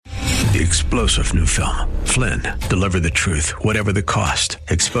The explosive new film, Flynn, deliver the truth, whatever the cost,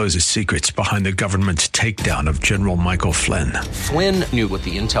 exposes secrets behind the government's takedown of General Michael Flynn. Flynn knew what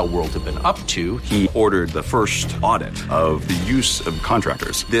the intel world had been up to. He ordered the first audit of the use of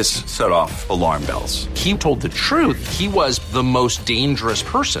contractors. This set off alarm bells. He told the truth. He was the most dangerous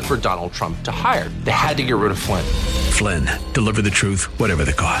person for Donald Trump to hire. They had to get rid of Flynn. Flynn, deliver the truth, whatever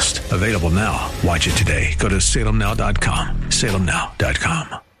the cost. Available now. Watch it today. Go to salemnow.com.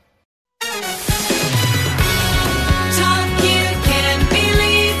 salemnow.com. Talk you can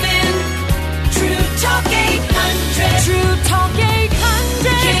believe in. True Talk 800. True Talk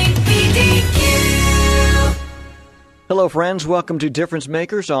 800. KPDQ. Hello, friends. Welcome to Difference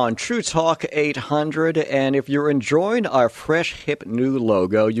Makers on True Talk 800. And if you're enjoying our fresh, hip new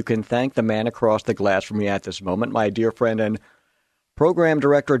logo, you can thank the man across the glass from me at this moment, my dear friend and Program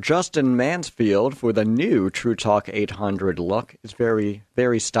Director Justin Mansfield, for the new True Talk 800 look. It's very,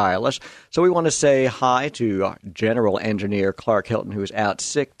 very stylish. So we want to say hi to General Engineer Clark Hilton, who's out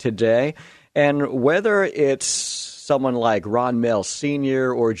sick today. And whether it's someone like Ron Mills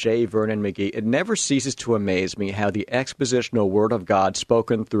Sr. or J. Vernon McGee, it never ceases to amaze me how the expositional Word of God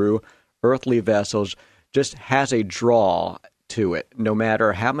spoken through earthly vessels just has a draw to it, no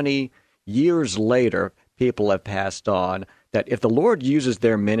matter how many years later people have passed on, that if the Lord uses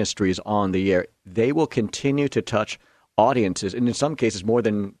their ministries on the air, they will continue to touch audiences, and in some cases more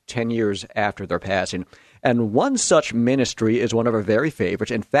than 10 years after their passing. And one such ministry is one of our very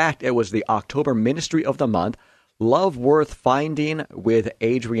favorites. In fact, it was the October Ministry of the Month, Love Worth Finding with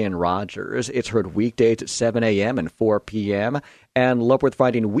Adrian Rogers. It's heard weekdays at 7 a.m. and 4 p.m., and Love Worth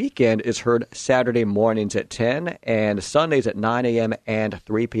Finding Weekend is heard Saturday mornings at 10 and Sundays at 9 a.m. and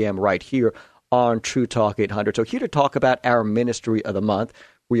 3 p.m. right here on True Talk 800. So here to talk about our Ministry of the Month,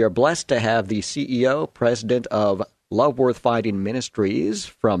 we are blessed to have the CEO, President of Love Worth Finding Ministries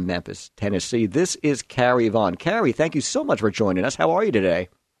from Memphis, Tennessee. This is Carrie Vaughn. Carrie, thank you so much for joining us. How are you today?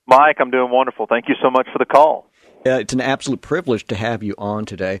 Mike, I'm doing wonderful. Thank you so much for the call. It's an absolute privilege to have you on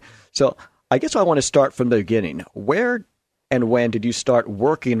today. So I guess I want to start from the beginning. Where and when did you start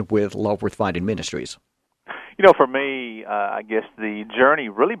working with Love Worth Finding Ministries? You know, for me, I guess the journey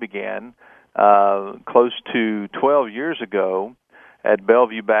really began close to 12 years ago at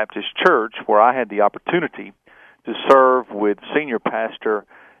Bellevue Baptist Church, where I had the opportunity to serve with senior pastor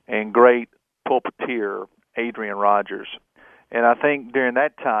and great pulpiteer Adrian Rogers. And I think during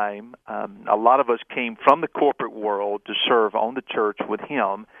that time, a lot of us came from the corporate world to serve on the church with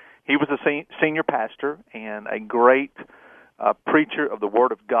him. He was a senior pastor and a great preacher of the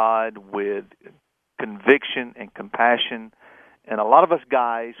Word of God with conviction and compassion. And a lot of us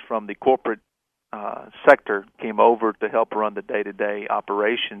guys from the corporate sector came over to help run the day-to-day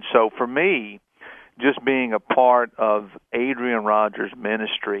operations. So for me, just being a part of Adrian Rogers'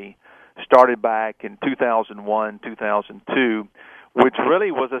 ministry started back in 2001, 2002, which really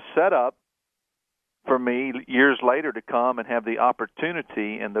was a setup for me years later to come and have the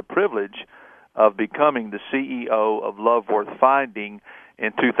opportunity and the privilege of becoming the CEO of Love Worth Finding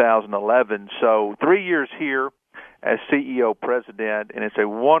in 2011. So 3 years here as CEO President, and it's a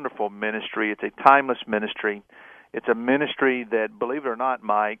wonderful ministry. It's a timeless ministry. It's a ministry that, believe it or not,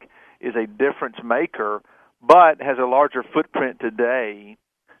 Mike, is a difference maker, but has a larger footprint today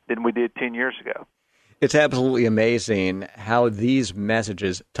than we did 10 years ago. It's absolutely amazing how these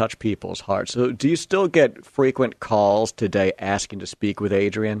messages touch people's hearts. So do you still get frequent calls today asking to speak with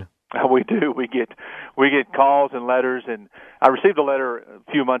Adrian? We do. We get calls and letters, and I received a letter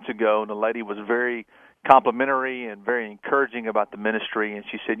a few months ago, and the lady was very complimentary and very encouraging about the ministry, and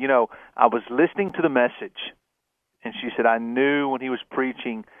she said, you know, I was listening to the message, and she said, I knew when he was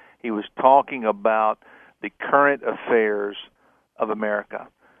preaching, he was talking about the current affairs of America.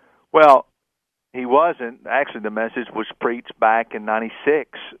 Well, he wasn't. Actually, the message was preached back in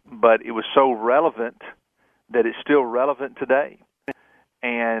 96, but it was so relevant that it's still relevant today.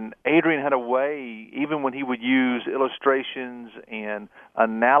 And Adrian had a way, even when he would use illustrations and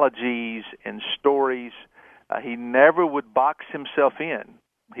analogies and stories, he never would box himself in.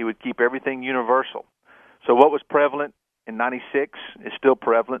 He would keep everything universal. So what was prevalent in 96 is still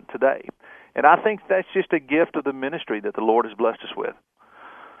prevalent today. And I think that's just a gift of the ministry that the Lord has blessed us with.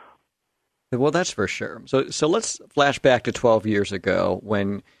 Well, that's for sure. So let's flash back to 12 years ago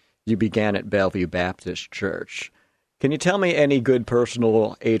when you began at Bellevue Baptist Church. Can you tell me any good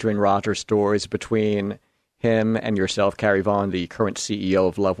personal Adrian Rogers stories between him and yourself, Carrie Vaughn, the current CEO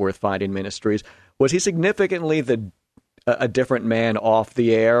of Love Worth Finding Ministries? Was he significantly the a different man off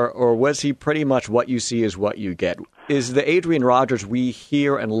the air, or was he pretty much what you see is what you get? Is the Adrian Rogers we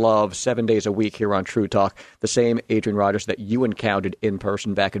hear and love 7 days a week here on True Talk the same Adrian Rogers that you encountered in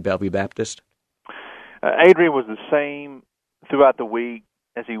person back at Bellevue Baptist? Adrian was the same throughout the week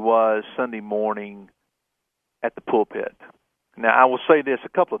as he was Sunday morning at the pulpit. Now, I will say this, a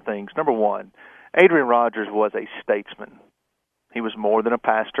couple of things. Number one, Adrian Rogers was a statesman. He was more than a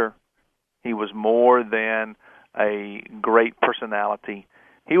pastor. He was more than a great personality.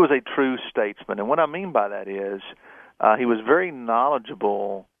 He was a true statesman. And what I mean by that is he was very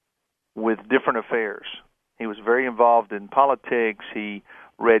knowledgeable with different affairs. He was very involved in politics. He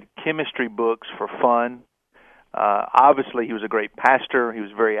read chemistry books for fun. Obviously, he was a great pastor. He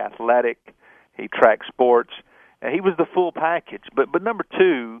was very athletic. He tracked sports. He was the full package. But number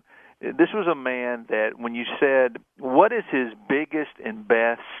two, this was a man that when you said, what is his biggest and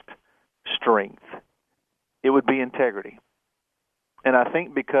best strength, it would be integrity. And I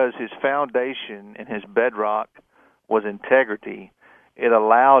think because his foundation and his bedrock was integrity, it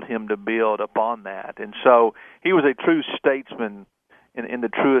allowed him to build upon that. And so he was a true statesman in the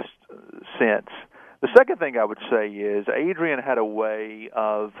truest sense. The second thing I would say is Adrian had a way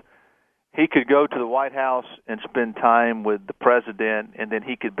of, he could go to the White House and spend time with the president, and then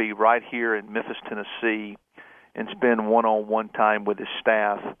he could be right here in Memphis, Tennessee, and spend one-on-one time with his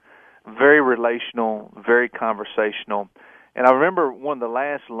staff. Very relational, very conversational. And I remember one of the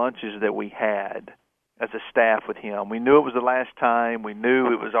last lunches that we had as a staff with him. We knew it was the last time. We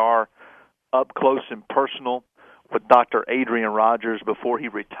knew it was our up close and personal with Dr. Adrian Rogers before he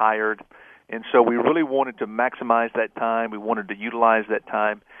retired. And so we really wanted to maximize that time. We wanted to utilize that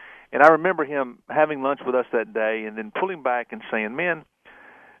time. And I remember him having lunch with us that day and then pulling back and saying, man,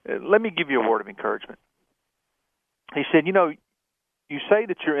 let me give you a word of encouragement. He said, you know, you say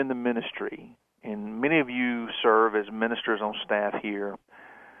that you're in the ministry, and many of you serve as ministers on staff here,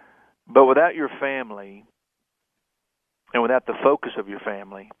 but without your family and without the focus of your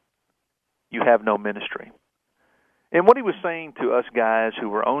family, you have no ministry. And what he was saying to us guys who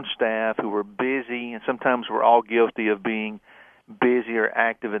were on staff, who were busy, and sometimes we're all guilty of being busy or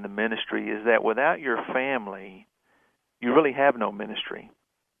active in the ministry, is that without your family, you really have no ministry,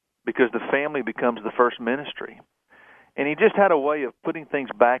 because the family becomes the first ministry. And he just had a way of putting things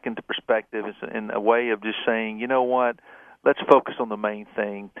back into perspective, in a way of just saying, you know what, let's focus on the main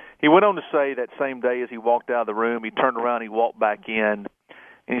thing. He went on to say that same day as he walked out of the room, he turned around, he walked back in,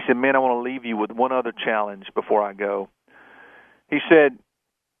 and he said, man, I want to leave you with one other challenge before I go. He said,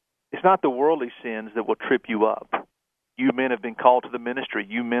 it's not the worldly sins that will trip you up. You men have been called to the ministry.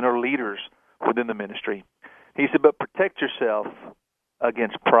 You men are leaders within the ministry. He said, but protect yourself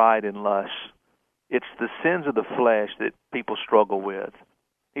against pride and lust. It's the sins of the flesh that people struggle with.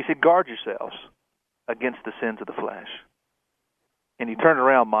 He said, guard yourselves against the sins of the flesh. And he turned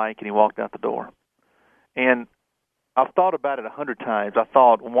around, Mike, and he walked out the door. And I've thought about it 100 times. I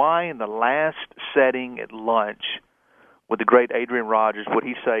thought, why in the last setting at lunch with the great Adrian Rogers would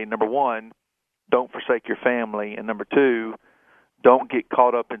he say, number one, don't forsake your family, and number two, don't get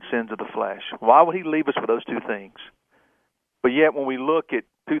caught up in sins of the flesh? Why would he leave us with those two things? But yet when we look at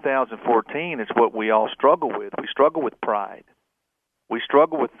 2014, it's what we all struggle with. We struggle with pride. We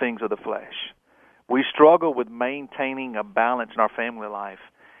struggle with things of the flesh. We struggle with maintaining a balance in our family life.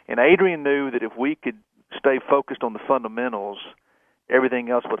 And Adrian knew that if we could stay focused on the fundamentals, everything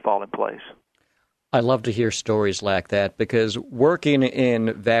else would fall in place. I love to hear stories like that, because working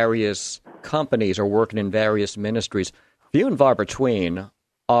in various companies or working in various ministries, few and far between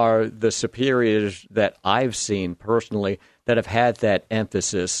are the superiors that I've seen personally that have had that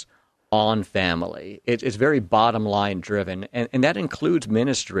emphasis on family. It's very bottom line driven, and that includes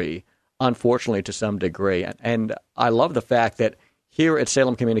ministry, unfortunately, to some degree. And I love the fact that here at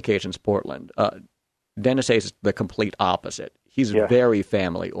Salem Communications Portland, Dennis Hayes is the complete opposite. He's very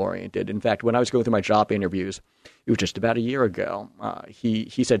family-oriented. In fact, when I was going through my job interviews, it was just about a year ago,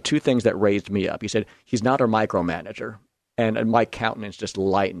 he said two things that raised me up. He said, he's not our micromanager, and my countenance just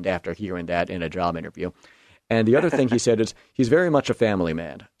lightened after hearing that in a job interview. And the other thing he said is he's very much a family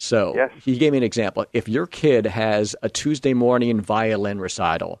man. So he gave me an example. If your kid has a Tuesday morning violin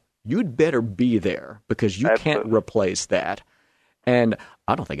recital, you'd better be there, because you can't replace that. And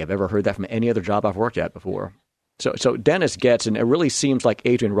I don't think I've ever heard that from any other job I've worked at before. So Dennis gets, and it really seems like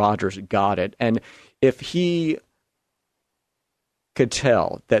Adrian Rogers got it. And if he could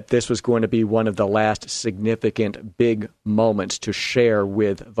tell that this was going to be one of the last significant big moments to share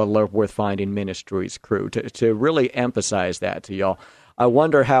with the Love Worth Finding Ministries crew, to really emphasize that to y'all, I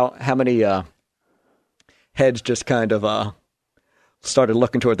wonder how many heads just kind of started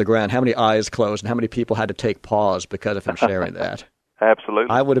looking toward the ground, how many eyes closed and how many people had to take pause because of him sharing that. Absolutely.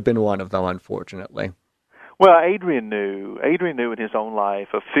 I would have been one of them, unfortunately. Well, Adrian knew in his own life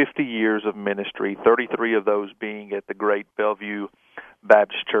of 50 years of ministry, 33 of those being at the great Bellevue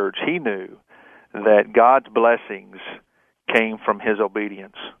Baptist Church. He knew that God's blessings came from his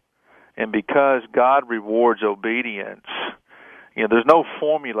obedience. And because God rewards obedience, there's no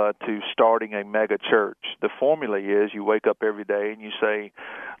formula to starting a mega church. The formula is you wake up every day and you say,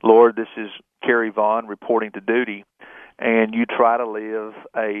 Lord, this is Kerry Vaughn reporting to duty, and you try to live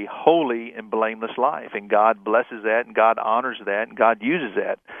a holy and blameless life. And God blesses that, and God honors that, and God uses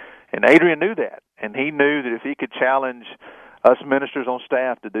that. And Adrian knew that, and he knew that if he could challenge us ministers on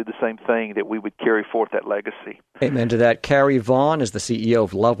staff to do the same thing, that we would carry forth that legacy. Amen to that. Kerry Vaughn is the CEO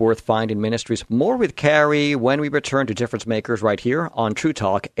of Love Worth Finding Ministries. More with Kerry when we return to Difference Makers right here on True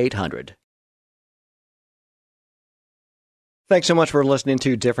Talk 800. Thanks so much for listening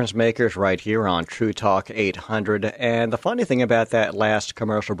to Difference Makers right here on True Talk 800. And the funny thing about that last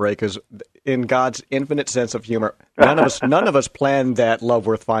commercial break is, in God's infinite sense of humor, none of us planned that Love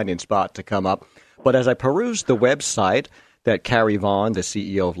Worth Finding spot to come up. But as I perused the website that Kerry Vaughn, the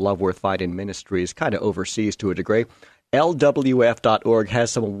CEO of Love Worth Finding Ministries, kind of oversees to a degree, lwf.org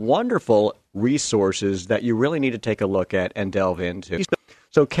has some wonderful resources that you really need to take a look at and delve into.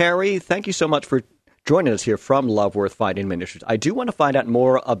 So, Kerry, thank you so much for joining us here from Love Worth Finding Ministries. I do want to find out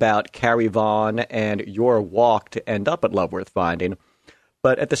more about Kerry Vaughn and your walk to end up at Love Worth Finding.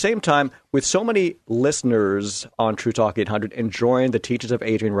 But at the same time, with so many listeners on True Talk 800 enjoying the teachings of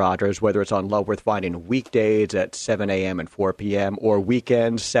Adrian Rogers, whether it's on Love Worth Finding weekdays at 7 a.m. and 4 p.m., or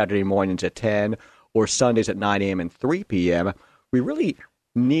weekends, Saturday mornings at 10, or Sundays at 9 a.m. and 3 p.m., we really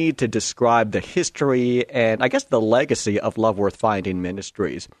need to describe the history and, I guess, the legacy of Love Worth Finding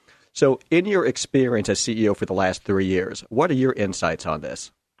Ministries. So in your experience as CEO for the last 3 years, what are your insights on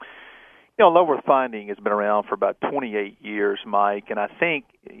this? Love Worth Finding has been around for about 28 years, Mike, and I think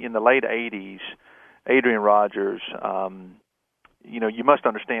in the late 80s, Adrian Rogers, you must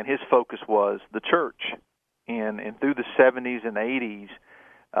understand his focus was the church. And through the 70s and 80s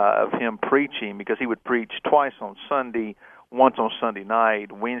of him preaching, because he would preach twice on Sunday, once on Sunday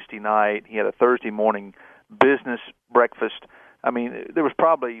night, Wednesday night, he had a Thursday morning business breakfast. I mean, there was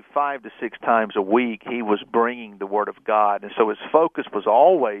probably 5 to 6 times a week he was bringing the Word of God, and so his focus was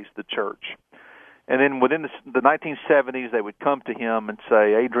always the church. And then within the 1970s, they would come to him and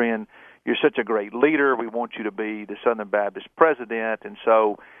say, Adrian, you're such a great leader. We want you to be the Southern Baptist president. And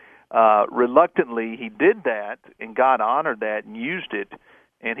so reluctantly he did that, and God honored that and used it.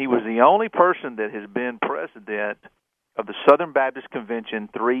 And he was the only person that has been president of the Southern Baptist Convention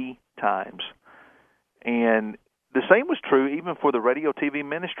 3 times. And the same was true even for the radio TV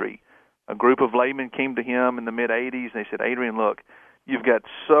ministry. A group of laymen came to him in the mid-'80s, and they said, Adrian, look, you've got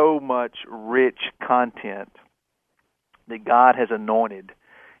so much rich content that God has anointed,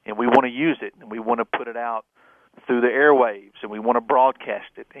 and we want to use it, and we want to put it out through the airwaves, and we want to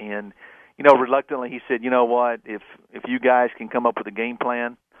broadcast it. And, reluctantly he said, you know what, if you guys can come up with a game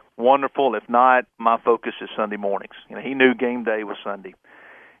plan, wonderful. If not, my focus is Sunday mornings. He knew game day was Sunday.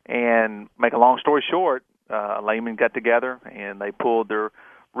 And make a long story short, laymen got together, and they pulled their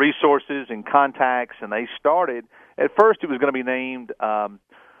resources and contacts, and they started. At first, it was going to be named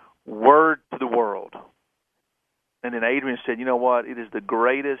Word to the World. And then Adrian said, you know what, it is the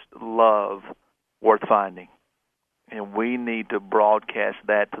greatest love worth finding, and we need to broadcast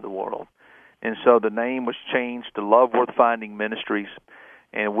that to the world. And so the name was changed to Love Worth Finding Ministries,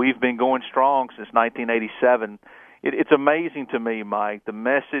 and we've been going strong since 1987. It's amazing to me, Mike, the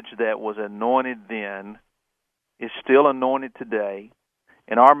message that was anointed then is still anointed today,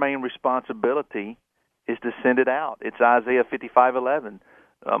 and our main responsibility is to send it out. It's Isaiah 55:11.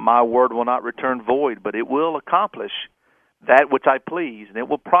 My word will not return void, but it will accomplish that which I please, and it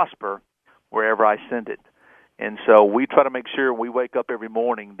will prosper wherever I send it. And so we try to make sure we wake up every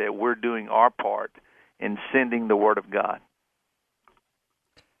morning that we're doing our part in sending the Word of God.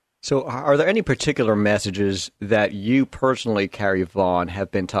 So are there any particular messages that you personally, Kerry Vaughn,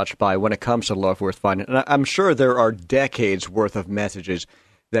 have been touched by when it comes to Love Worth Finding? And I'm sure there are decades worth of messages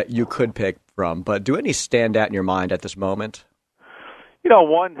that you could pick from, but do any stand out in your mind at this moment?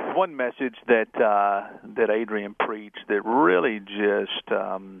 One message that Adrian preached that really just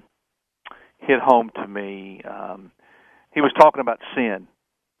hit home to me, he was talking about sin.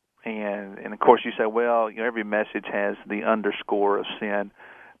 And of course you say, well, every message has the underscore of sin.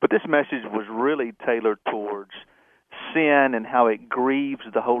 But this message was really tailored towards sin and how it grieves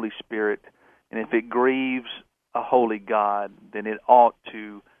the Holy Spirit. And if it grieves a holy God, then it ought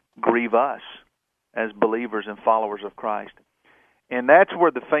to grieve us as believers and followers of Christ. And that's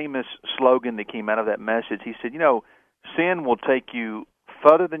where the famous slogan that came out of that message, he said, sin will take you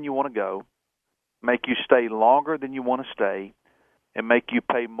further than you want to go, make you stay longer than you want to stay, and make you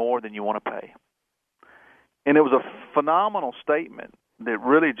pay more than you want to pay. And it was a phenomenal statement that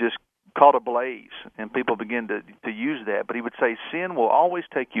really just caught a blaze, and people began to use that. But he would say, sin will always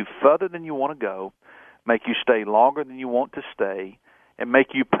take you further than you want to go, make you stay longer than you want to stay, and make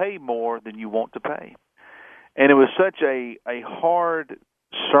you pay more than you want to pay. And it was such a hard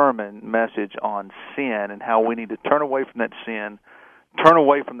sermon message on sin and how we need to turn away from that sin, turn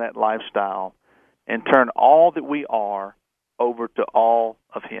away from that lifestyle, and turn all that we are over to all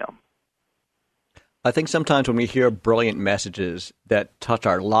of Him. I think sometimes when we hear brilliant messages that touch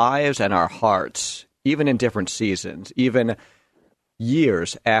our lives and our hearts, even in different seasons, even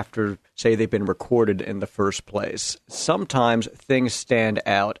years after, say, they've been recorded in the first place, sometimes things stand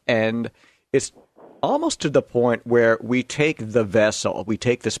out, and it's almost to the point where we take the vessel, we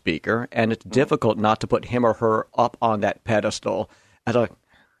take the speaker, and it's difficult not to put him or her up on that pedestal as a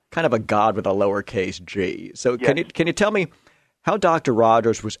kind of a God with a lowercase g. So yes. Can you tell me how Dr.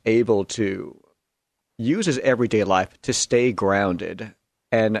 Rogers was able to use his everyday life to stay grounded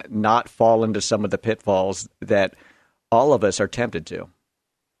and not fall into some of the pitfalls that all of us are tempted to?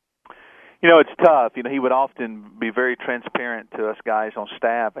 It's tough. He would often be very transparent to us guys on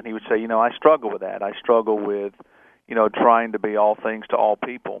staff, and he would say, I struggle with that. I struggle with, trying to be all things to all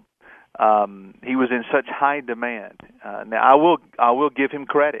people. He was in such high demand. Now, I will give him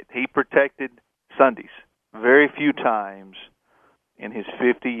credit. He protected Sundays. Very few times in his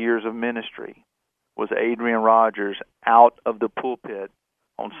 50 years of ministry was Adrian Rogers out of the pulpit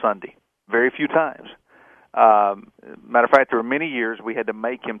on Sunday. Very few times. Matter of fact, there were many years we had to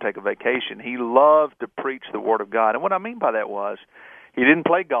make him take a vacation. He loved to preach the Word of God. And what I mean by that was he didn't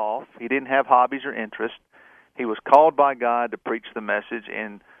play golf. He didn't have hobbies or interests. He was called by God to preach the message,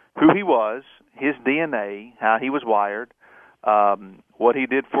 and who he was, his DNA, how he was wired, what he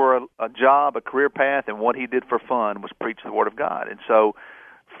did for a job, a career path, and what he did for fun was preach the Word of God. And so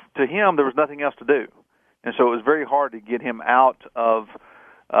to him, there was nothing else to do. And so it was very hard to get him out of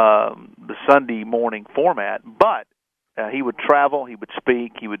the Sunday morning format. But he would travel, he would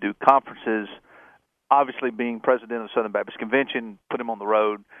speak, he would do conferences. Obviously, being president of the Southern Baptist Convention put him on the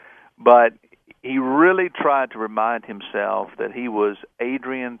road. But he really tried to remind himself that he was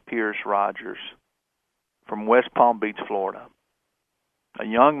Adrian Pierce Rogers from West Palm Beach, Florida, a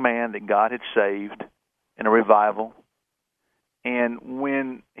young man that God had saved in a revival. And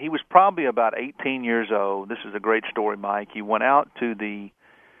when he was probably about 18 years old, this is a great story, Mike, he went out to the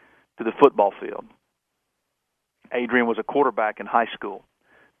football field. Adrian was a quarterback in high school,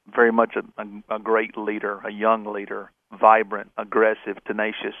 very much a great leader, a young leader, vibrant, aggressive,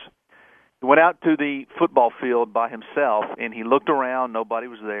 tenacious. He went out to the football field by himself, and he looked around. Nobody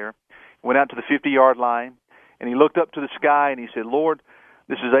was there. He went out to the 50-yard line, and he looked up to the sky, and he said, Lord,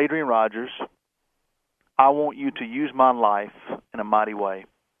 this is Adrian Rogers. I want you to use my life in a mighty way.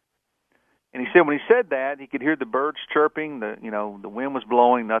 And he said when he said that, he could hear the birds chirping, the wind was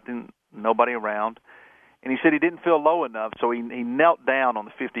blowing, nobody around. And he said he didn't feel low enough, so he knelt down on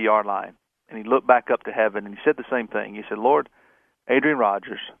the 50-yard line, and he looked back up to heaven, and he said the same thing. He said, Lord, Adrian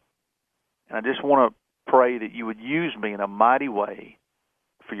Rogers, and I just want to pray that you would use me in a mighty way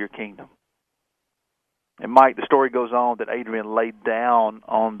for your kingdom. And Mike, the story goes on that Adrian laid down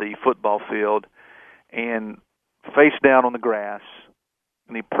on the football field and face down on the grass,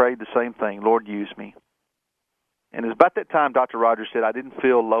 and he prayed the same thing, Lord, use me. And it was about that time Dr. Rogers said, I didn't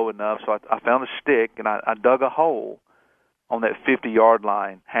feel low enough, so I found a stick, and I dug a hole on that 50-yard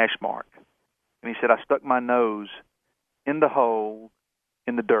line hash mark. And he said, I stuck my nose in the hole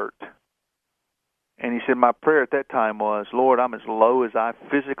in the dirt. And he said, my prayer at that time was, Lord, I'm as low as I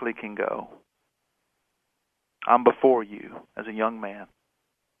physically can go. I'm before you as a young man,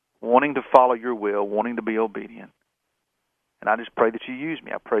 wanting to follow your will, wanting to be obedient. And I just pray that you use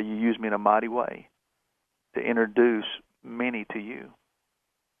me. I pray you use me in a mighty way to introduce many to you.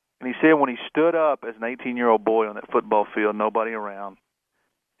 And he said when he stood up as an 18-year-old boy on that football field, nobody around,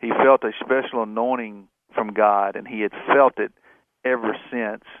 he felt a special anointing from God, and he had felt it ever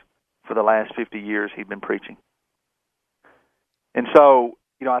since for the last 50 years he'd been preaching. And so,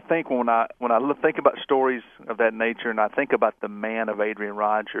 I think when I think about stories of that nature, and I think about the man of Adrian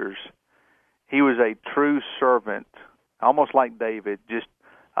Rogers, he was a true servant, almost like David, just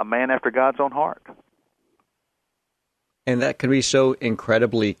a man after God's own heart. And that can be so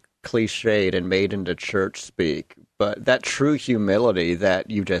incredibly cliched and made into church speak, but that true humility that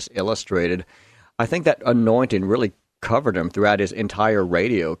you just illustrated, I think that anointing really covered him throughout his entire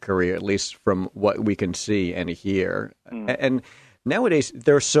radio career, at least from what we can see and hear. And nowadays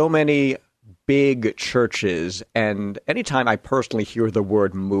there are so many big churches, and anytime I personally hear the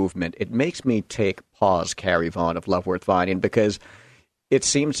word movement, it makes me take pause, Carrie Vaughn of Love Worth Finding, because it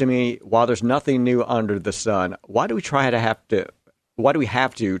seems to me, while there's nothing new under the sun, why do we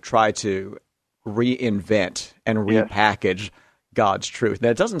have to try to reinvent and repackage God's truth? Now,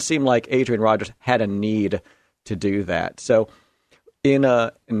 it doesn't seem like Adrian Rogers had a need to do that. So in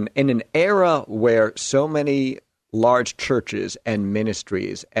an era where so many large churches and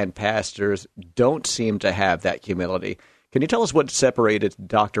ministries and pastors don't seem to have that humility, can you tell us what separated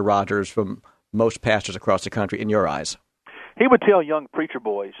Dr. Rogers from most pastors across the country in your eyes? He would tell young preacher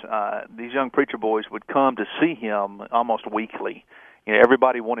boys, these young preacher boys would come to see him almost weekly. You know,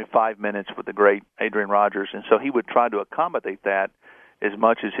 everybody wanted 5 minutes with the great Adrian Rogers, and so he would try to accommodate that as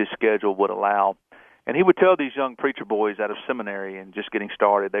much as his schedule would allow. And he would tell these young preacher boys out of seminary and just getting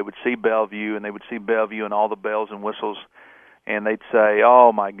started, they would see Bellevue, and they would see Bellevue and all the bells and whistles, and they'd say,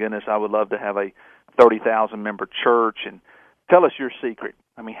 "Oh, my goodness, I would love to have a 30,000-member church, and tell us your secret."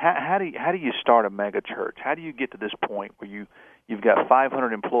 I mean, how do you start a mega church? How do you get to this point where you've got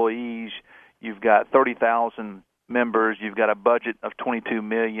 500 employees, you've got 30,000 members, you've got a budget of $22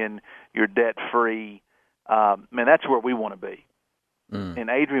 million, you're debt-free? Man, that's where we want to be. And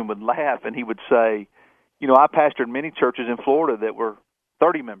Adrian would laugh, and he would say, "You know, I pastored many churches in Florida that were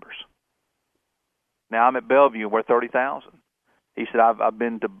 30 members. Now I'm at Bellevue, and we're 30,000. He said, I've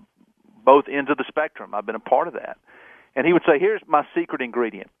been to both ends of the spectrum. I've been a part of that. And he would say, "Here's my secret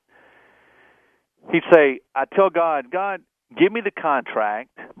ingredient." He'd say, "I tell God, God, give me the contract,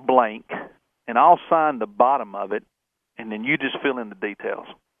 blank, and I'll sign the bottom of it, and then you just fill in the details."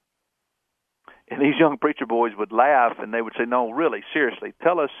 And these young preacher boys would laugh, and they would say, "No, really, seriously,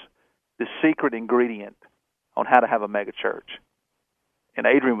 tell us the secret ingredient on how to have a mega church." And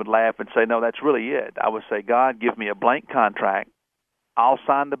Adrian would laugh and say, "No, that's really it." I would say, "God, give me a blank contract. I'll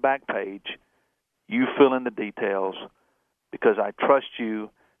sign the back page. You fill in the details, because I trust you,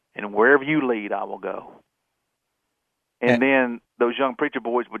 and wherever you lead, I will go." And then those young preacher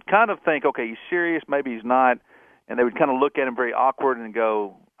boys would kind of think, "Okay, he's serious, maybe he's not," and they would kind of look at him very awkward and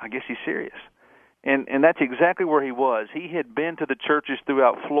go, "I guess he's serious." And that's exactly where he was. He had been to the churches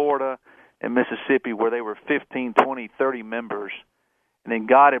throughout Florida and Mississippi where they were 15, 20, 30 members, and then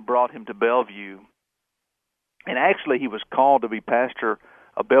God had brought him to Bellevue. And actually he was called to be pastor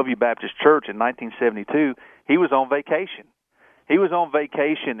of Bellevue Baptist Church in 1972. He was on vacation. He was on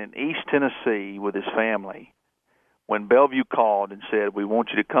vacation in East Tennessee with his family when Bellevue called and said, "We want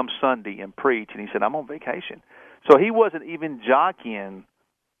you to come Sunday and preach." And he said, "I'm on vacation." So he wasn't even jockeying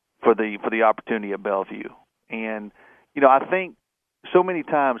for the opportunity at Bellevue. And, you know, I think so many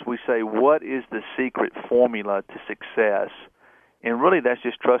times we say, what is the secret formula to success? And really that's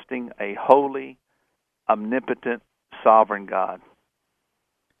just trusting a holy, omnipotent, sovereign God.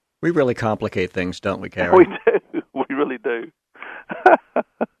 We really complicate things, don't we, Carrie? We do. We really do.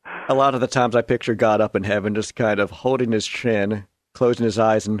 A lot of the times I picture God up in heaven just kind of holding his chin, closing his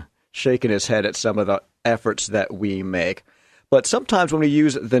eyes, and shaking his head at some of the efforts that we make. But sometimes when we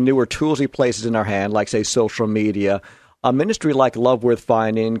use the newer tools he places in our hand, like, say, social media, a ministry like Love Worth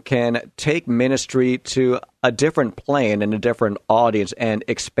Finding can take ministry to a different plane and a different audience and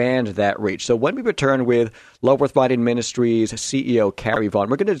expand that reach. So when we return with Love Worth Finding Ministries CEO Carrie Vaughn,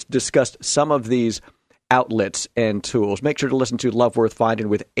 we're going to discuss some of these outlets and tools. Make sure to listen to Love Worth Finding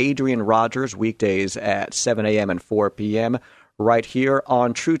with Adrian Rogers weekdays at 7 a.m. and 4 p.m. right here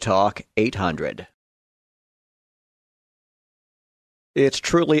on True Talk 800. It's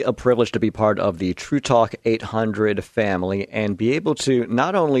truly a privilege to be part of the True Talk 800 family and be able to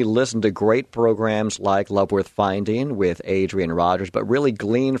not only listen to great programs like Love Worth Finding with Adrian Rogers, but really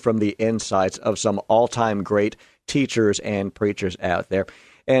glean from the insights of some all-time great teachers and preachers out there.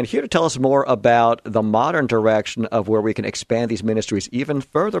 And here to tell us more about the modern direction of where we can expand these ministries even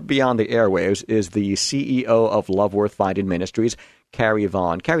further beyond the airwaves is the CEO of Love Worth Finding Ministries, Carrie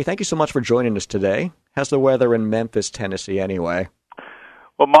Vaughn. Carrie, thank you so much for joining us today. How's the weather in Memphis, Tennessee, anyway?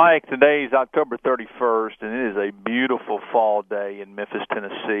 Well, Mike, today is October 31st, and it is a beautiful fall day in Memphis,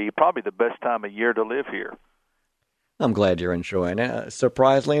 Tennessee. Probably the best time of year to live here. I'm glad you're enjoying it.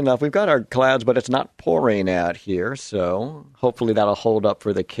 Surprisingly enough, we've got our clouds, but it's not pouring out here, so hopefully that'll hold up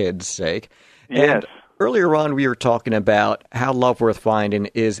for the kids' sake. Yes. And earlier on, we were talking about how Love Worth Finding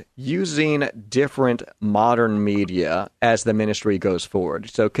is using different modern media as the ministry goes forward.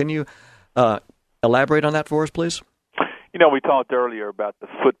 So can you elaborate on that for us, please? You know, we talked earlier about the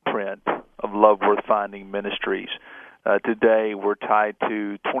footprint of Love Worth Finding Ministries. Today, we're tied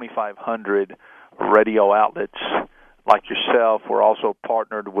to 2,500 radio outlets like yourself. We're also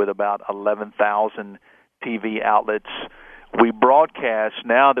partnered with about 11,000 TV outlets. We broadcast,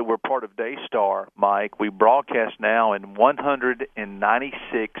 now that we're part of Daystar, Mike, we broadcast now in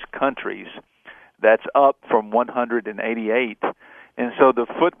 196 countries. That's up from 188. And so the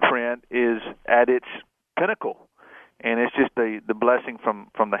footprint is at its pinnacle. And it's just the blessing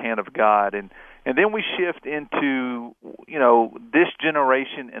from the hand of God. And then we shift into, this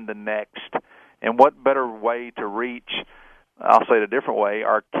generation and the next. And what better way to reach, I'll say it a different way,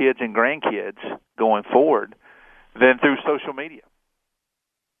 our kids and grandkids going forward than through social media.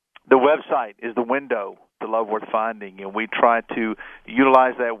 The website is the window to Love Worth Finding, and we try to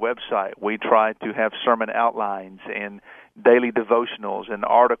utilize that website. We try to have sermon outlines and daily devotionals and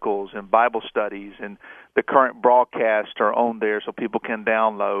articles and Bible studies, and the current broadcasts are on there so people can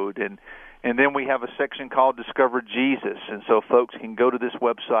download. And then we have a section called Discover Jesus, and so folks can go to this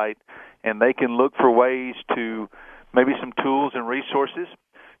website and they can look for ways to maybe some tools and resources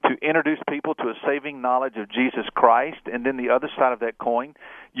to introduce people to a saving knowledge of Jesus Christ. And then the other side of that coin,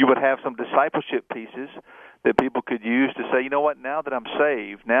 you would have some discipleship pieces that people could use to say, you know what, now that I'm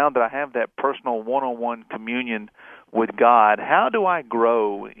saved, now that I have that personal one-on-one communion with God, how do I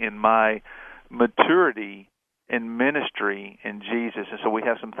grow in my maturity in ministry in Jesus? And so we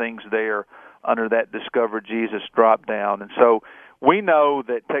have some things there under that Discover Jesus drop-down. And so we know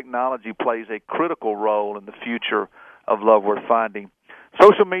that technology plays a critical role in the future of Love Worth Finding.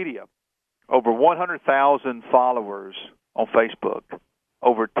 Social media, over 100,000 followers on Facebook,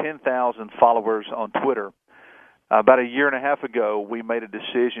 over 10,000 followers on Twitter. About a year and a half ago, we made a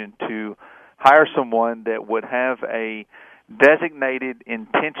decision to hire someone that would have a designated,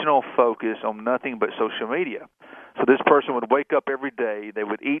 intentional focus on nothing but social media. So this person would wake up every day, they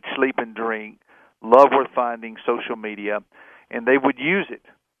would eat, sleep, and drink Love Worth Finding social media, and they would use it.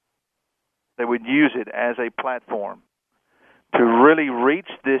 They would use it as a platform to really reach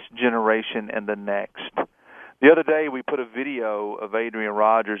this generation and the next. The other day, we put a video of Adrian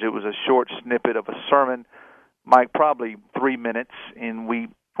Rogers. It was a short snippet of a sermon, Mike, probably 3 minutes, and we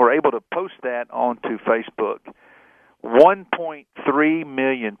were able to post that onto Facebook. 1.3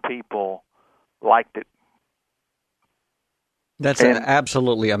 million people liked it. That's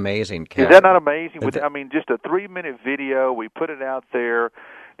absolutely amazing, Ken. Is that not amazing? Just a 3-minute video, we put it out there,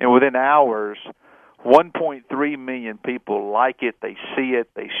 and within hours, 1.3 million people like it, they see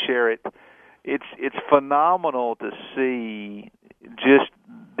it, they share it. It's phenomenal to see just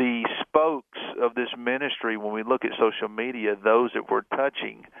the spokes of this ministry when we look at social media, those that we're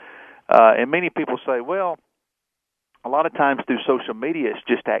touching. And many people say, well, a lot of times through social media, it's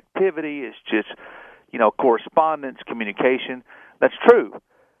just activity, it's just, correspondence, communication. That's true.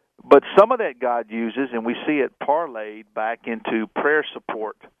 But some of that God uses, and we see it parlayed back into prayer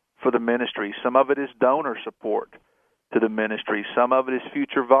support for the ministry. Some of it is donor support to the ministry. Some of it is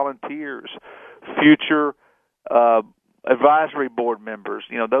future volunteers, future advisory board members,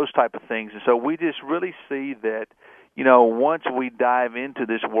 those type of things. And so we just really see that, once we dive into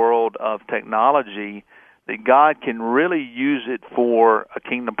this world of technology, that God can really use it for a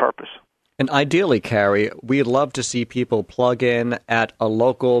kingdom purpose. And ideally, Carrie, we'd love to see people plug in at a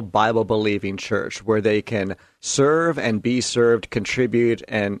local Bible-believing church where they can serve and be served, contribute,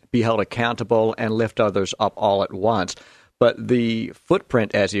 and be held accountable and lift others up all at once. But the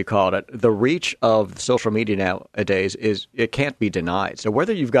footprint, as you called it, the reach of social media nowadays, it can't be denied. So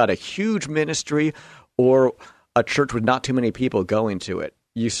whether you've got a huge ministry or a church with not too many people going to it,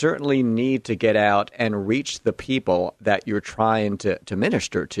 you certainly need to get out and reach the people that you're trying to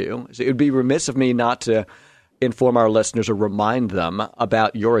minister to. So it would be remiss of me not to inform our listeners or remind them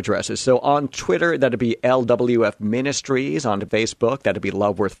about your addresses. So on Twitter, that'd be LWF Ministries. On Facebook, that'd be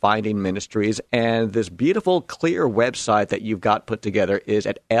Love Worth Finding Ministries. And this beautiful, clear website that you've got put together is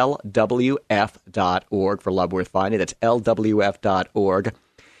at lwf.org for Love Worth Finding. That's lwf.org.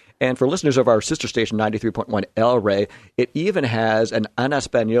 And for listeners of our sister station, 93.1 El Rey, it even has an En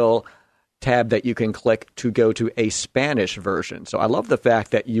Español tab that you can click to go to a Spanish version. So I love the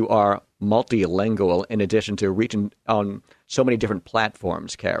fact that you are multilingual in addition to reaching on so many different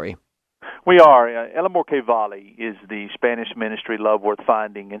platforms, Carrie. We are. El Amor que Vale is the Spanish ministry, Love Worth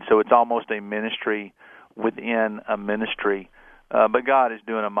Finding, and so it's almost a ministry within a ministry. But God is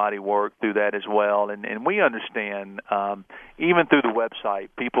doing a mighty work through that as well. And we understand, even through the website,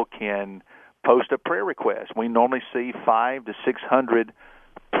 people can post a prayer request. We normally see 500 to 600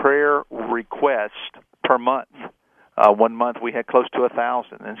 prayer requests per month. 1 month we had close to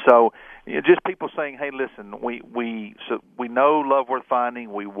 1,000. And so just people saying, hey, listen, we know Love Worth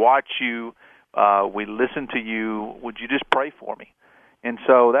Finding. We watch you. We listen to you. Would you just pray for me? And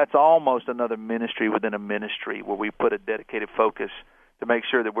so that's almost another ministry within a ministry where we put a dedicated focus to make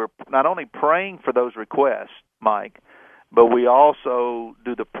sure that we're not only praying for those requests, Mike, but we also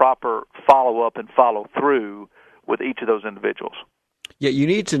do the proper follow-up and follow-through with each of those individuals. Yeah, you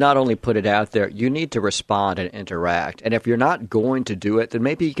need to not only put it out there, you need to respond and interact. And if you're not going to do it, then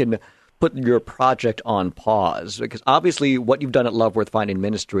maybe you can put your project on pause. Because obviously what you've done at Love Worth Finding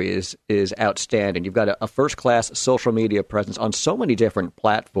Ministry is outstanding. You've got a first-class social media presence on so many different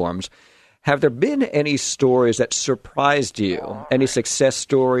platforms. Have there been any stories that surprised you? Any success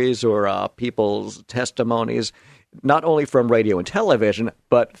stories or people's testimonies, not only from radio and television,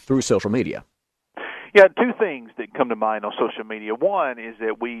 but through social media? Yeah, two things that come to mind on social media. One is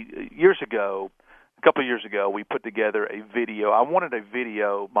that a couple of years ago, we put together a video. I wanted a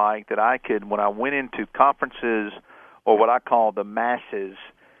video, Mike, that I could, when I went into conferences or what I call the masses,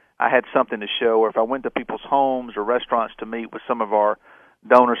 I had something to show. Or if I went to people's homes or restaurants to meet with some of our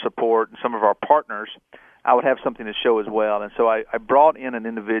donor support and some of our partners, I would have something to show as well. And so I brought in an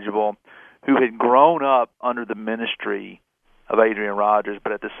individual who had grown up under the ministry of Adrian Rogers,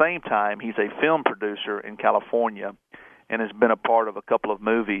 but at the same time, he's a film producer in California and has been a part of a couple of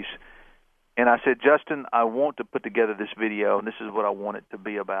movies. And I said, Justin, I want to put together this video, and this is what I want it to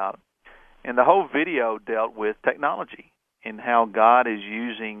be about. And the whole video dealt with technology and how God is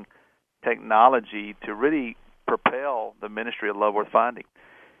using technology to really propel the ministry of Love Worth Finding.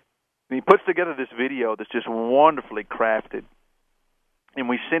 And he puts together this video that's just wonderfully crafted, and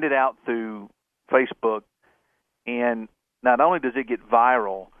we send it out through Facebook, and not only does it get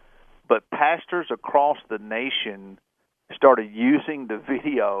viral, but pastors across the nation started using the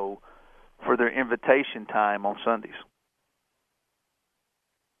video for their invitation time on Sundays.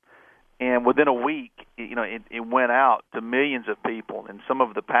 And within a week, it went out to millions of people, and some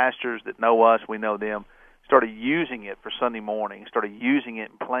of the pastors that know us, we know them, started using it for Sunday morning, started using it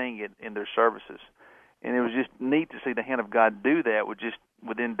and playing it in their services. And it was just neat to see the hand of God do that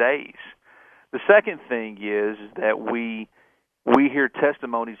within days. The second thing is that we hear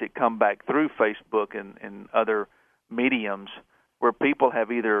testimonies that come back through Facebook and other mediums where people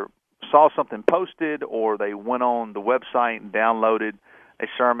have either saw something posted or they went on the website and downloaded a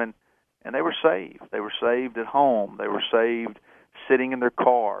sermon, and they were saved. They were saved at home. They were saved sitting in their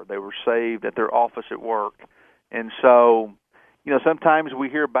car. They were saved at their office at work. And so, sometimes we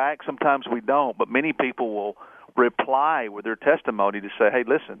hear back, sometimes we don't, but many people will reply with their testimony to say, hey,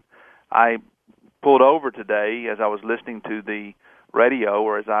 listen, I pulled over today as I was listening to the radio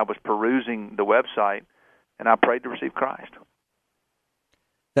or as I was perusing the website, and I prayed to receive Christ.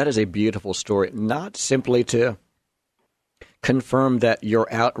 That is a beautiful story, not simply to confirm that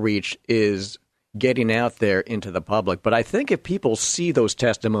your outreach is getting out there into the public, but I think if people see those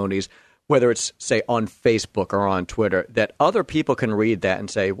testimonies, whether it's, say, on Facebook or on Twitter, that other people can read that and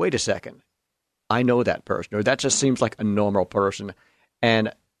say, wait a second, I know that person, or that just seems like a normal person,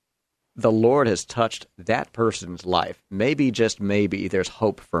 and the Lord has touched that person's life. Maybe, just maybe, there's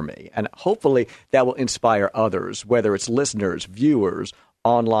hope for me. And hopefully that will inspire others, whether it's listeners, viewers,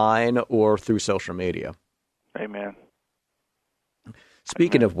 online, or through social media. Amen.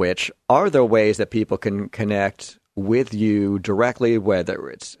 Speaking of which, are there ways that people can connect with you directly, whether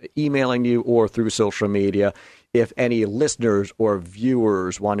it's emailing you or through social media, if any listeners or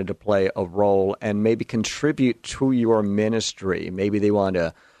viewers wanted to play a role and maybe contribute to your ministry? Maybe they want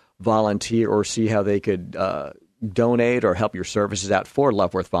to volunteer or see how they could donate or help your services out for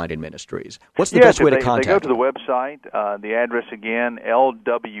Love Worth Finding Ministries. What's the best way to contact you? They go to the website, the address again,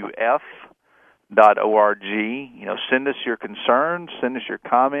 lwf.org. Send us your concerns, send us your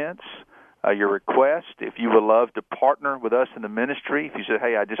comments, your request. If you would love to partner with us in the ministry, if you say,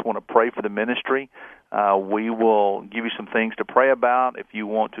 hey, I just want to pray for the ministry, we will give you some things to pray about. If you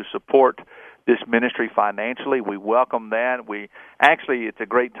want to support this ministry financially, we welcome that. It's a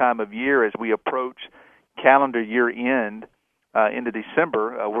great time of year as we approach calendar year end into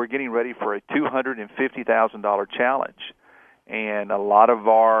December. We're getting ready for a $250,000 challenge, and a lot of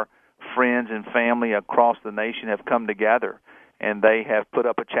our friends and family across the nation have come together, and they have put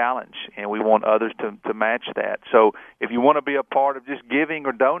up a challenge, and we want others to match that. So if you want to be a part of just giving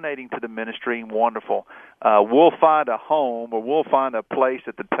or donating to the ministry, wonderful. We'll find a home, or we'll find a place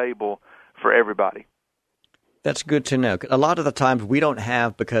at the table for everybody. That's good to know. A lot of the times we don't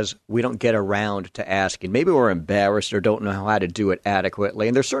have because we don't get around to asking. Maybe we're embarrassed or don't know how to do it adequately.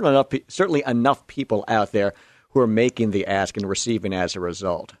 And there's certainly enough people out there who are making the ask and receiving as a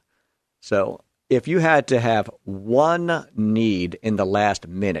result. So if you had to have one need in the last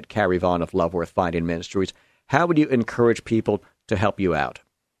minute, Carrie Vaughn of Love Worth Finding Ministries, how would you encourage people to help you out?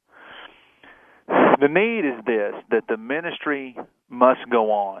 The need is this, that the ministry must go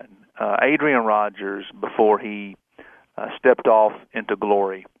on. Adrian Rogers, before he stepped off into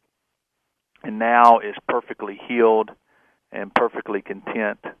glory, and now is perfectly healed and perfectly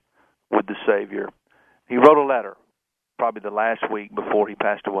content with the Savior. He wrote a letter, probably the last week before he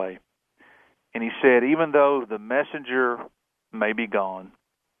passed away. And he said, even though the messenger may be gone,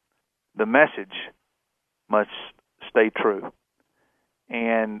 the message must stay true.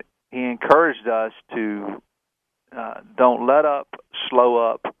 And he encouraged us to don't let up,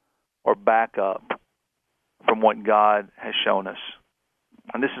 slow up, or back up from what God has shown us.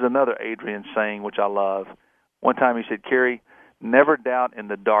 And this is another Adrian saying, which I love. One time he said, Kerry, never doubt in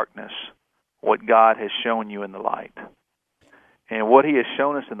the darkness what God has shown you in the light. And what he has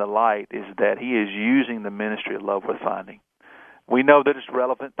shown us in the light is that he is using the ministry of Love Worth Finding. We know that it's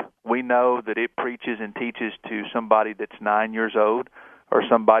relevant. We know that it preaches and teaches to somebody that's 9 years old or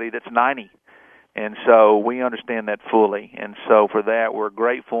somebody that's 90. And so we understand that fully. And so for that, we're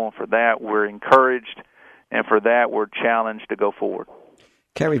grateful, and for that, we're encouraged, and for that, we're challenged to go forward.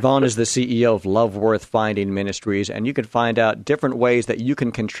 Kerry Vaughn is the CEO of Love Worth Finding Ministries, and you can find out different ways that you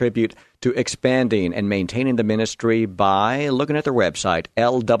can contribute to expanding and maintaining the ministry by looking at their website,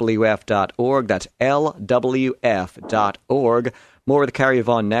 lwf.org. That's lwf.org. More with Kerry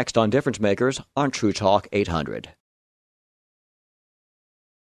Vaughn next on Difference Makers on True Talk 800.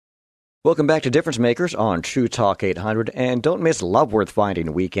 Welcome back to Difference Makers on True Talk 800, and don't miss Love Worth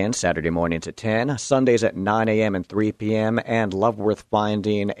Finding weekend, Saturday mornings at 10, Sundays at 9 a.m. and 3 p.m., and Love Worth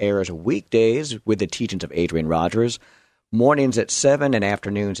Finding airs weekdays with the teachings of Adrian Rogers, mornings at 7 and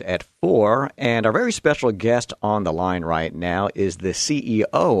afternoons at 4, and our very special guest on the line right now is the CEO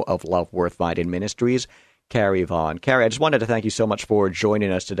of Love Worth Finding Ministries, Kerry Vaughn. Kerry, I just wanted to thank you so much for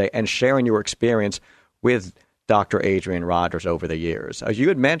joining us today and sharing your experience with Dr. Adrian Rogers over the years. You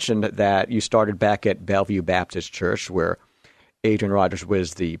had mentioned that you started back at Bellevue Baptist Church, where Adrian Rogers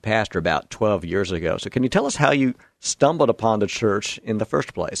was the pastor about 12 years ago. So can you tell us how you stumbled upon the church in the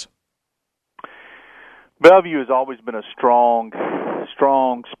first place? Bellevue has always been a strong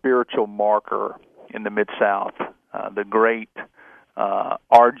spiritual marker in the Mid-South. The great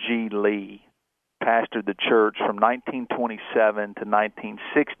R.G. Lee pastored the church from 1927 to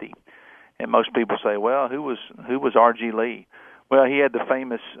 1960. And most people say, well, who was R.G. Lee? Well, he had the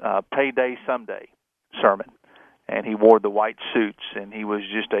famous Payday Someday sermon, and he wore the white suits, and he was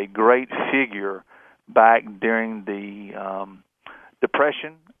just a great figure back during the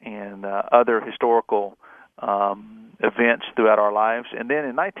Depression and other historical events throughout our lives. And then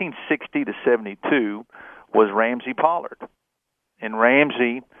in 1960 to 72 was Ramsey Pollard. And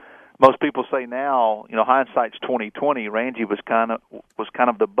Ramsey, most people say now, hindsight's 20/20. Ramsey was kind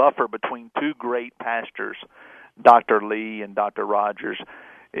of the buffer between two great pastors, Dr. Lee and Dr. Rogers.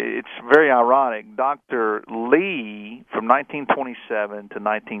 It's very ironic. Dr. Lee, from 1927 to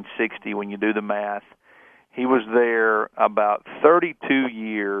 1960, when you do the math, he was there about 32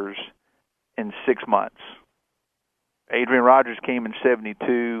 years and 6 months. Adrian Rogers came in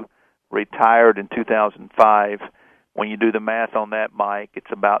 72, retired in 2005. When you do the math on that, Mike, it's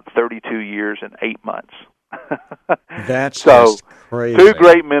about 32 years and 8 months. That's so just crazy. Two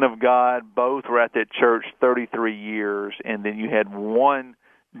great men of God, both were at that church 33 years, and then you had one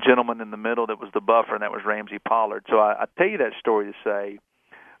gentleman in the middle that was the buffer, and that was Ramsey Pollard. So I tell you that story to say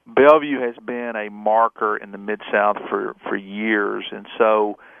Bellevue has been a marker in the Mid-South for years, and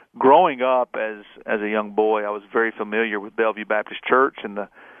so growing up as a young boy, I was very familiar with Bellevue Baptist Church and the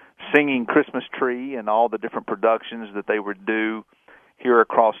singing Christmas tree and all the different productions that they would do here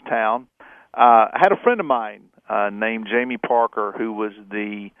across town. I had a friend of mine named Jamie Parker who was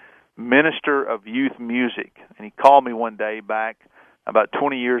the minister of youth music, and he called me one day back about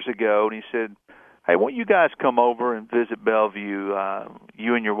 20 years ago, and he said, hey, why don't you guys come over and visit Bellevue,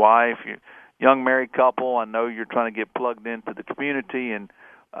 you and your wife, you're a young married couple. I know you're trying to get plugged into the community, and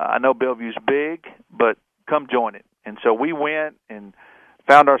I know Bellevue's big, but come join it. And so we went and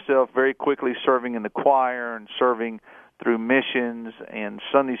found ourselves very quickly serving in the choir and serving through missions and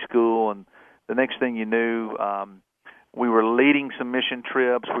Sunday school. And the next thing you knew, we were leading some mission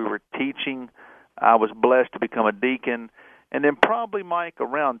trips. We were teaching. I was blessed to become a deacon. And then probably, Mike,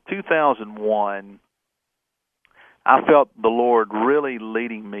 around 2001, I felt the Lord really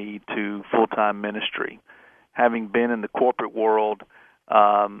leading me to full-time ministry. Having been in the corporate world,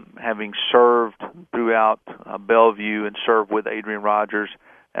 having served throughout Bellevue and served with Adrian Rogers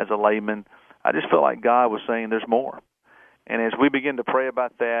as a layman, I just felt like God was saying there's more. And as we began to pray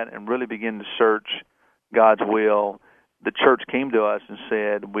about that and really begin to search God's will, the church came to us and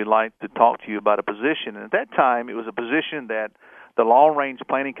said, we'd like to talk to you about a position. And at that time, it was a position that the Long Range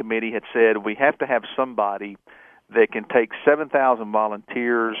Planning Committee had said we have to have somebody that can take 7,000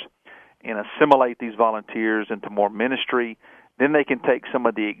 volunteers and assimilate these volunteers into more ministry, then they can take some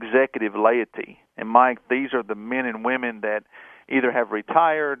of the executive laity. And Mike, these are the men and women that either have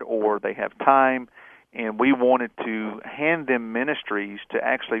retired or they have time, and we wanted to hand them ministries to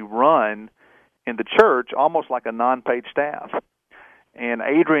actually run in the church almost like a non-paid staff. And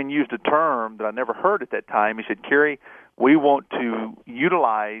Adrian used a term that I never heard at that time. He said, Kerry, we want to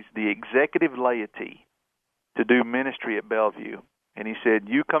utilize the executive laity to do ministry at Bellevue. And he said,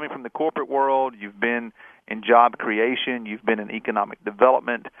 you coming from the corporate world, you've been in job creation, you've been in economic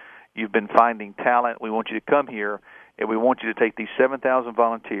development, you've been finding talent. We want you to come here, and we want you to take these 7,000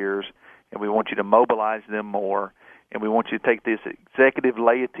 volunteers, and we want you to mobilize them more, and we want you to take this executive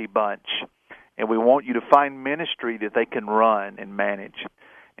laity bunch, and we want you to find ministry that they can run and manage.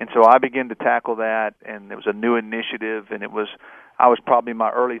 And so I began to tackle that, and it was a new initiative, and I was probably in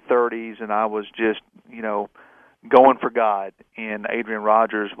my early 30s, and I was just, going for God. And Adrian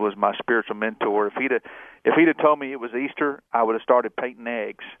Rogers was my spiritual mentor. If he'd have told me it was Easter, I would have started painting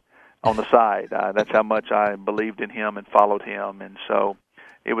eggs on the side. That's how much I believed in him and followed him. And so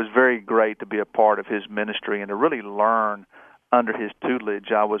it was very great to be a part of his ministry and to really learn under his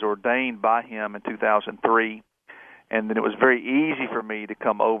tutelage. I was ordained by him in 2003, and then it was very easy for me to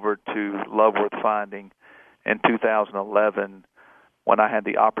come over to Love Worth Finding in 2011 when I had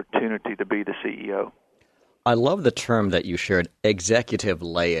the opportunity to be the CEO. I love the term that you shared, executive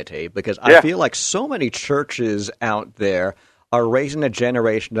laity, because I feel like so many churches out there are raising a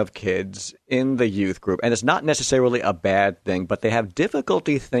generation of kids in the youth group, and it's not necessarily a bad thing, but they have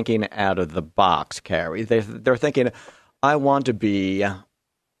difficulty thinking out of the box, Carrie. They're thinking, I want to be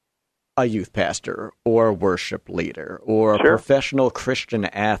a youth pastor or a worship leader or a professional Christian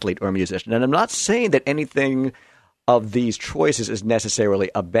athlete or musician. And I'm not saying that anything of these choices is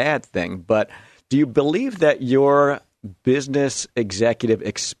necessarily a bad thing, but do you believe that your business executive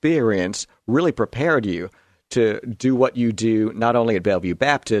experience really prepared you to do what you do, not only at Bellevue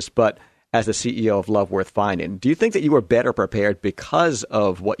Baptist, but as the CEO of Love Worth Finding? Do you think that you were better prepared because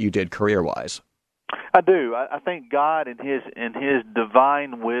of what you did career-wise? I do. I think God, in His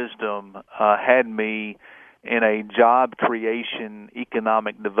divine wisdom, had me in a job creation,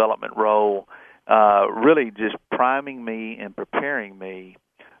 economic development role, really just priming me and preparing me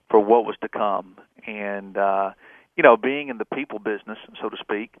for what was to come. And, being in the people business, so to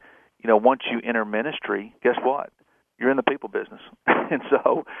speak, once you enter ministry, guess what? You're in the people business. And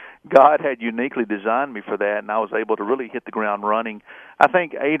so God had uniquely designed me for that, and I was able to really hit the ground running. I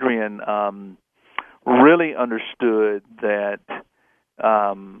think Adrian really understood that,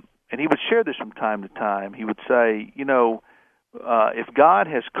 and he would share this from time to time. He would say, if God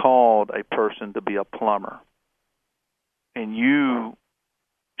has called a person to be a plumber, and you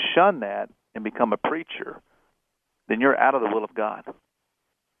shun that and become a preacher, then you're out of the will of God.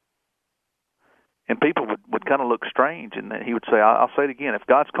 And people would kind of look strange, and he would say, I'll say it again, if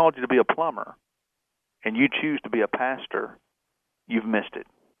God's called you to be a plumber and you choose to be a pastor, you've missed it.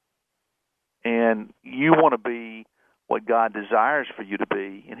 And you want to be what God desires for you to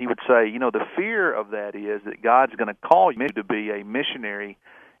be. And he would say, the fear of that is that God's going to call you to be a missionary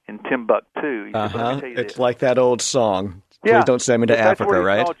in Timbuktu. He said, it's like that old song, Please Don't Send Me to Africa, right?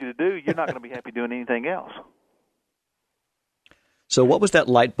 Right? That's what he called you to do. You're not going to be happy doing anything else. So what was that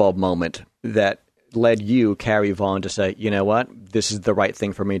light bulb moment that led you, Carrie Vaughn, to say, you know what, this is the right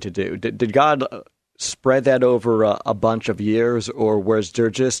thing for me to do? Did God spread that over a bunch of years, or was there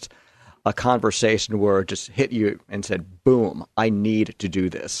just a conversation where it just hit you and said, boom, I need to do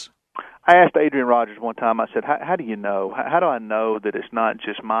this? I asked Adrian Rogers one time, I said, how do you know? How do I know that it's not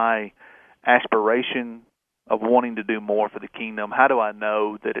just my aspiration of wanting to do more for the kingdom? How do I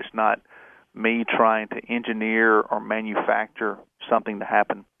know that it's not me trying to engineer or manufacture something to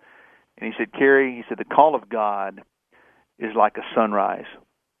happen? And he said, Kerry, the call of God is like a sunrise.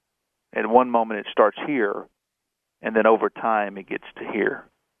 At one moment it starts here, and then over time it gets to here.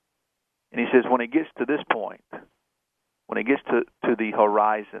 And he says, when it gets to this point, when it gets to the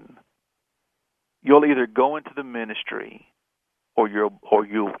horizon, you'll either go into the ministry or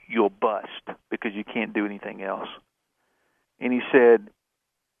you'll bust because you can't do anything else. And he said,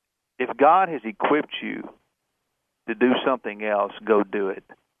 if God has equipped you to do something else, go do it.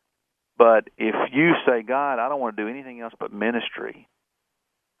 But if you say, God, I don't want to do anything else but ministry,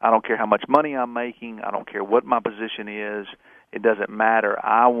 I don't care how much money I'm making, I don't care what my position is, it doesn't matter,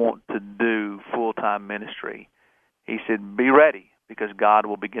 I want to do full-time ministry. He said, be ready, because God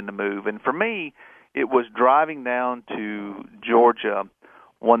will begin to move. And for me, it was driving down to Georgia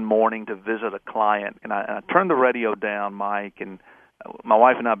one morning to visit a client, and I turned the radio down, Mike, and my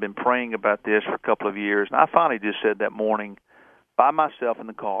wife and I have been praying about this for a couple of years, and I finally just said that morning by myself in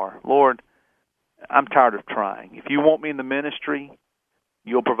the car, Lord, I'm tired of trying. If you want me in the ministry,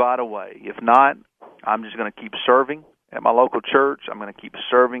 you'll provide a way. If not, I'm just going to keep serving at my local church. I'm going to keep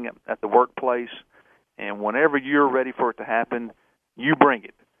serving at the workplace. And whenever you're ready for it to happen, you bring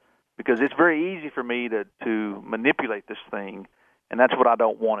it. Because it's very easy for me to manipulate this thing, and that's what I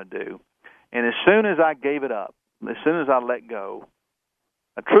don't want to do. And as soon as I gave it up, as soon as I let go,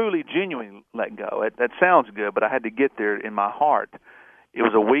 I truly, genuinely let go. That sounds good, but I had to get there in my heart. It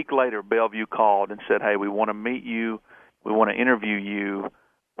was a week later, Bellevue called and said, hey, we want to meet you. We want to interview you.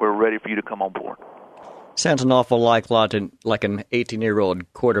 We're ready for you to come on board. Sounds an awful lot like an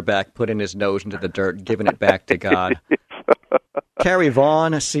 18-year-old quarterback putting his nose into the dirt, giving it back to God. Kerry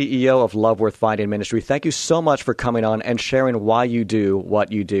Vaughn, CEO of Love Worth Finding Ministry, thank you so much for coming on and sharing why you do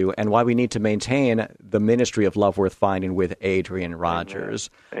what you do and why we need to maintain the ministry of Love Worth Finding with Adrian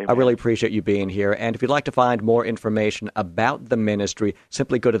Rogers. Amen. I really appreciate you being here. And if you'd like to find more information about the ministry,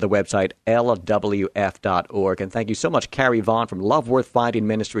 simply go to the website lwf.org. And thank you so much, Kerry Vaughn from Love Worth Finding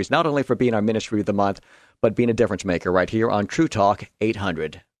Ministries, not only for being our Ministry of the Month, but being a difference maker right here on True Talk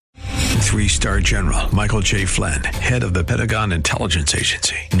 800. 3-star General Michael J. Flynn, head of the Pentagon Intelligence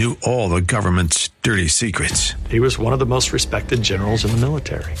Agency, knew all the government's dirty secrets. He was one of the most respected generals in the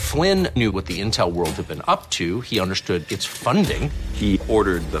military. Flynn knew what the intel world had been up to. He understood its funding. He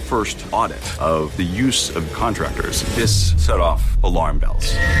ordered the first audit of the use of contractors. This set off alarm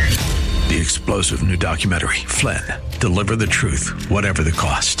bells. The explosive new documentary, Flynn, Deliver the Truth, Whatever the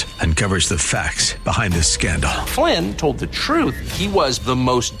Cost, uncovers the facts behind this scandal. Flynn told the truth. He was the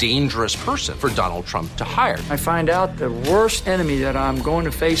most dangerous person for Donald Trump to hire. I find out the worst enemy that I'm going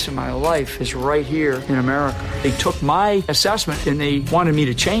to face in my life is right here in America. They took my assessment and they wanted me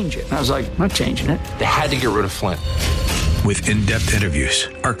to change it. And I was like, I'm not changing it. They had to get rid of Flynn. With in-depth interviews,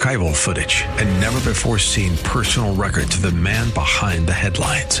 archival footage, and never-before-seen personal records of the man behind the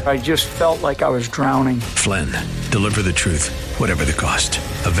headlines. I just felt like I was drowning. Flynn, Deliver the Truth, Whatever the Cost.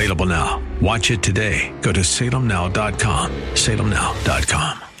 Available now. Watch it today. Go to salemnow.com.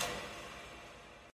 salemnow.com.